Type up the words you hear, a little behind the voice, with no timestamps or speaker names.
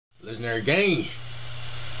Legendary game.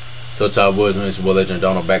 So y'all boys, man, it's your boy Legend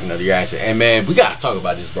Donald back another reaction. And man, we gotta talk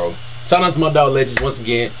about this, bro. Shout out to my dog Legends once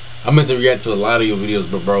again. I meant to react to a lot of your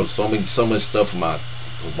videos, but bro, so much stuff from my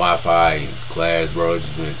Wi-Fi and class, bro. It's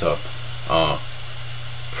just been tough.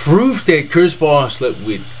 Proof that Chris Paul slept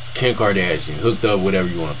with Kim Kardashian, hooked up, whatever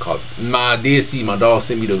you want to call it. I did see my dog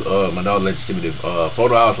sent me the my dog Legend sent me the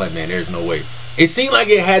photo. I was like, man, there's no way. It seemed like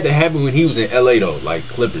it had to happen when he was in LA though, like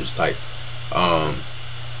Clippers type.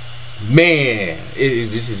 Man,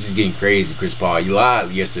 this is just getting crazy. Chris Paul, you lied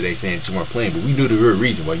yesterday saying that you weren't playing, but we knew the real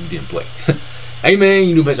reason why you didn't play. Hey man,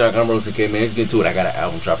 you knew better. I'm Road to K, man. Let's get to it. I got an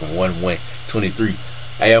album dropping 1/1/23.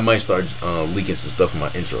 Hey, I might start leaking some stuff in my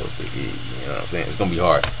intros, but yeah, you know what I'm saying? It's gonna be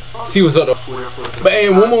hard. See what's up though. But hey,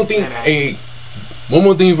 one more thing. Hey, one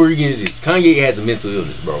more thing before you get into this. Kanye has a mental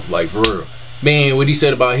illness, bro. Like for real. Man, what he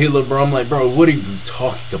said about Hitler, bro. I'm like, bro, what are you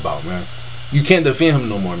talking about, man? You can't defend him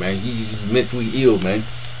no more, man. He's just mentally ill, man.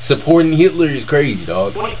 Supporting Hitler is crazy,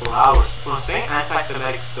 dog. 24 hours from saying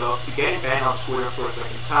anti-Semitic stuff to getting banned on Twitter for a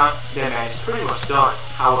second time, that man is pretty much done.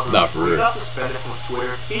 However, before he got suspended from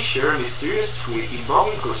Twitter, he shared a mysterious tweet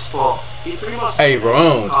involving Chris Paul. He pretty much hey,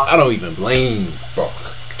 bro, I don't even blame, bro.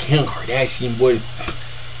 Kim Kardashian, boy.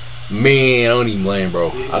 Man, I don't even blame,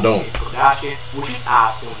 bro. I don't. Kardashian, which is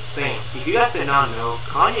absolutely insane. If you guys did not know,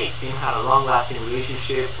 Kanye and Kim had a long-lasting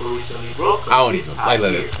relationship who recently broke up. I don't even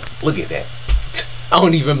look at that. I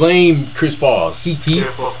don't even blame Chris Paul, CP,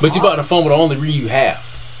 but you about to fumble the only ring you have.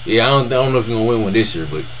 Yeah, I don't know if you're gonna win one this year,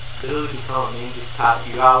 but literally become in this past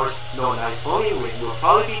few hours, knowing that his only win will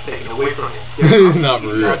probably be taken away from him. Not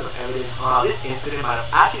for real. Some evidence on how this incident might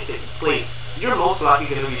have actually taken place. You're most likely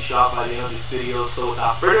gonna be shocked by the end of this video, so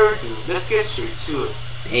without further ado, let's get straight to it.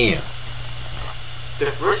 Damn. The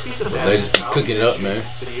first piece of evidence cooking it up, man. In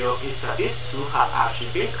this video is that these two have actually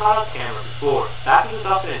been caught on camera before. Back in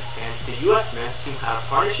 2010, the US men's team had a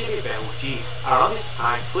partnership event with G. Around this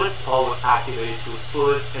time, Chris Paul was activated to his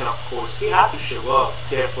fullest, and of course, he had to show up.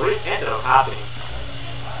 Therefore, this ended up happening.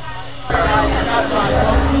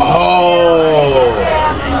 Oh!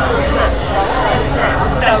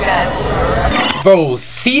 So good. Bro,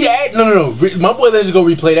 see that? No. My boy, let's go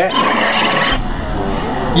replay that.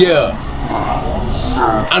 Yeah.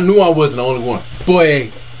 I knew I wasn't the only one.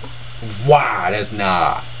 Boy, wow, that's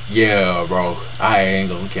nah. Yeah, bro. I ain't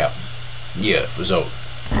gonna cap. Yeah, for sure.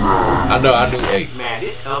 I knew, hey. Man,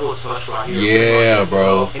 this elbow touch right here. Yeah,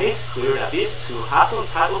 bro. And it's clear that these two have some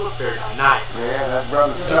type of affair that night. Yeah, that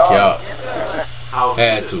brother's However,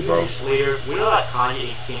 had to, bro. Years later, we know that Kanye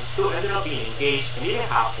and Kim still ended up being engaged and even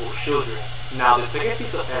have 4 children. Now, the second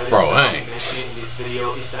piece of evidence that I'm mentioning in this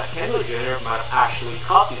video is that Kendall Jenner might have actually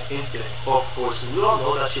caused this incident. Of course, we all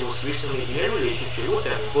know that she was recently in a relationship with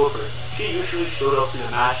Devin Booker. She usually showed up to the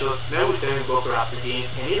matchups, met with Devin Booker after games,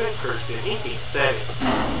 and even cursed him in Game 7.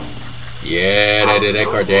 Yeah, that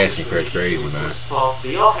Kardashian crutch crazy, man. Paul,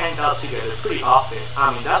 they all hang out together pretty often.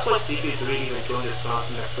 I mean, that's why CP3 even joined the Suns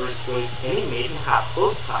in the first place, and he made him have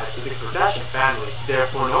close ties to the Kardashian family.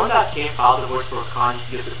 Therefore, knowing that Kim filed divorce for Kanye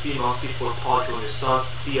just a few months before Paul joined the Suns,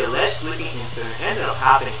 the alleged sleeping incident ended up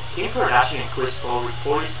happening. Kim Kardashian and Chris Paul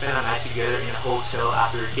reportedly spent a night together in a hotel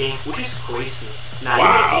after a game, which is crazy. Now, you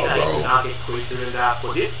may think that it could not get crazier than that,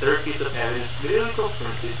 but this third piece of evidence literally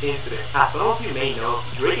confirms this incident. As some of you may know,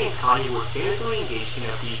 Drake and Kanye were famously engaged in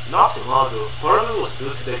a beef not too long ago. Part of it was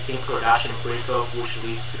due to the Kim Kardashian breakup, which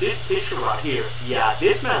leads to this picture right here. Yeah,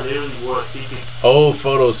 this man literally wore a CP. Old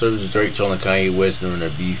photo serves as Drake trolling Kanye West during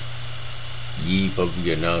their beef. Yee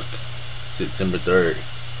publicly announced September 3rd.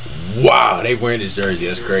 Wow, they wearing this jersey.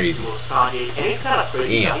 That's crazy. And it's kind of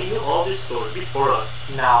crazy that he knew all this story before us.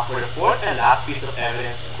 Now, for the fourth and last piece of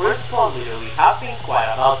evidence, Chris Paul literally has been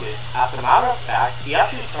quiet about this. As a matter of fact, he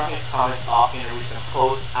actually turned his comments off in a recent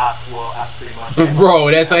post, as well as pretty much.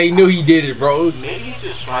 Bro, that's how he knew he did it, bro. Maybe he's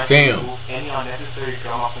just trying to remove any unnecessary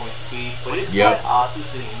drama from his feed, but it's quite odd to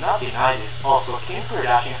see him not deny this. Also, Kim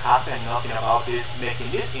Kardashian has said nothing about this,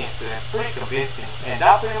 making this incident pretty convincing. And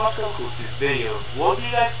that pretty much concludes this video. What do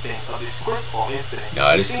you guys think of this Chris Paul incident?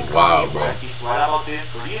 Nah, this is wild, bro. He's right about this,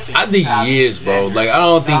 or do you think I think he is, bro. Like, I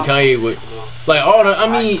don't think Kanye would. Like, all the. I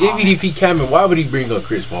mean, even if he came in, why would he bring up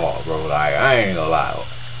Chris Paul, bro? Like, I ain't gonna lie.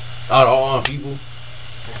 Out of all people.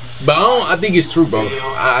 But I think it's true, bro.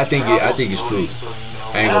 I think it's true.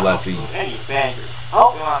 I ain't gonna lie to you.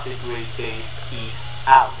 Hope you have a great day. Peace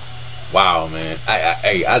out. Wow, man.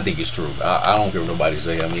 I think it's true. I don't care what nobody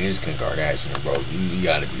say. I mean, it's Kim Kardashian, bro. You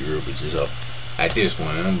gotta be real with yourself. At this point,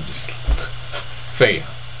 I'm just fair.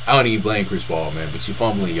 I don't even blame Chris Paul, man, but you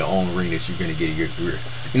fumbling your own ring that you're gonna get in your career.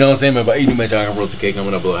 You know what I'm saying, man? But you mentioned I Road to K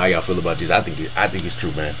coming up below. How y'all feel about this? I think it's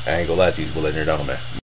true, man. I ain't gonna lie to you, but Legendary Donald, man.